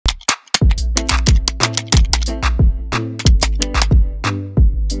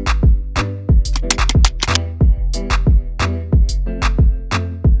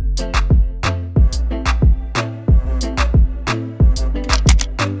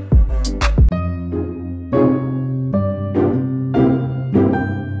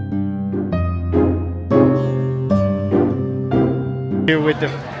with the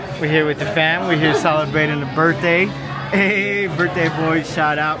fam. We're here celebrating the birthday. Hey, birthday boy,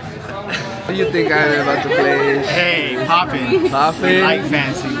 shout out. What do you think I'm about to play? Hey, poppin'. Poppin'? We like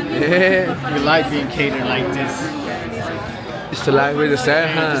fancy. Yeah. We like being catered like this. It's the life with the sad,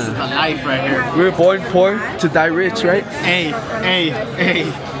 huh? This is the life right here. We were born poor to die rich, right? Hey.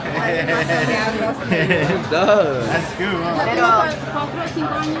 That's good, huh?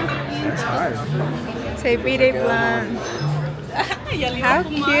 That's hard. Say B-Day blunt. How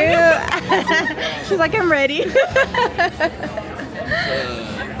cute. She's like, I'm ready.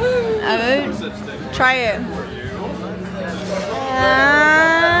 Try it.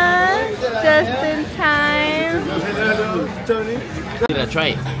 Just in time. Try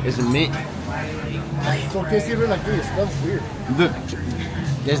it. It's a mint. So que sirve like this? That's weird. Look,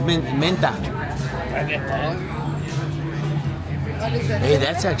 there's menta. Hey,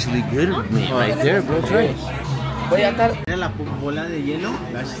 that's actually good mint right there, bro. Try it. La bola de hielo.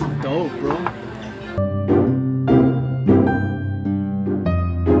 That's dope, bro.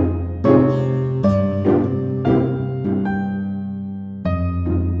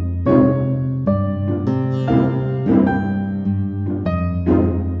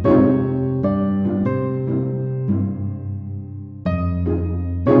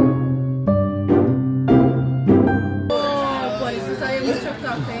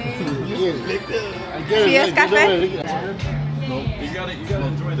 ¿Sí es café? You gotta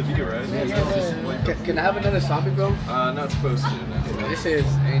enjoy the view, right? Can I have another zombie, bro? Not supposed to. No. This is,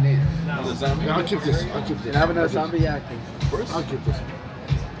 ain't it? The zombie? I'll keep this. Can I have another zombie? Yeah, I can. I'll keep this.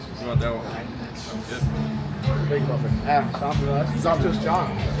 You want that one? I'm good. Big buffer. Zombie, bro. He's off to his job.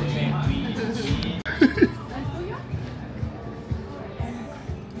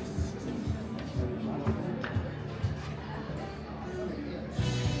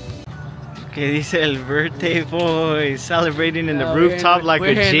 ¿Qué dice el birthday boy? Celebrating in the rooftop like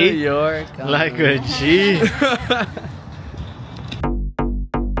a G? New York. Like a G.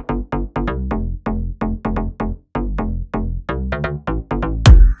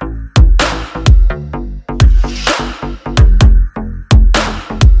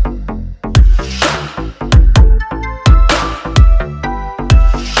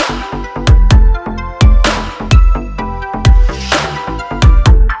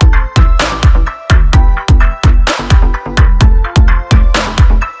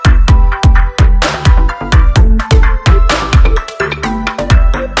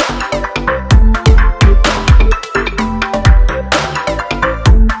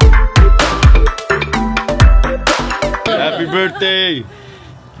 Happy birthday!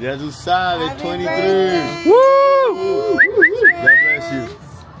 Ya tú sabes, 23. Woo! God bless you.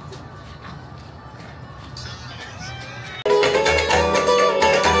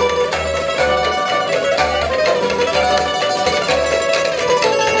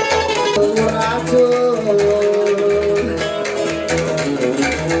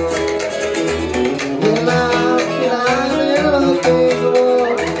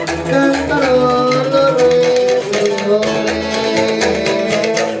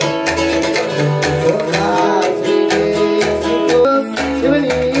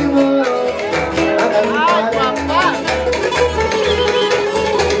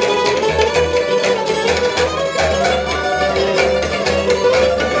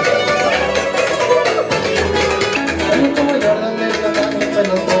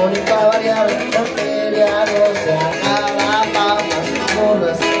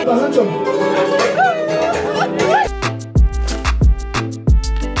 Pancho.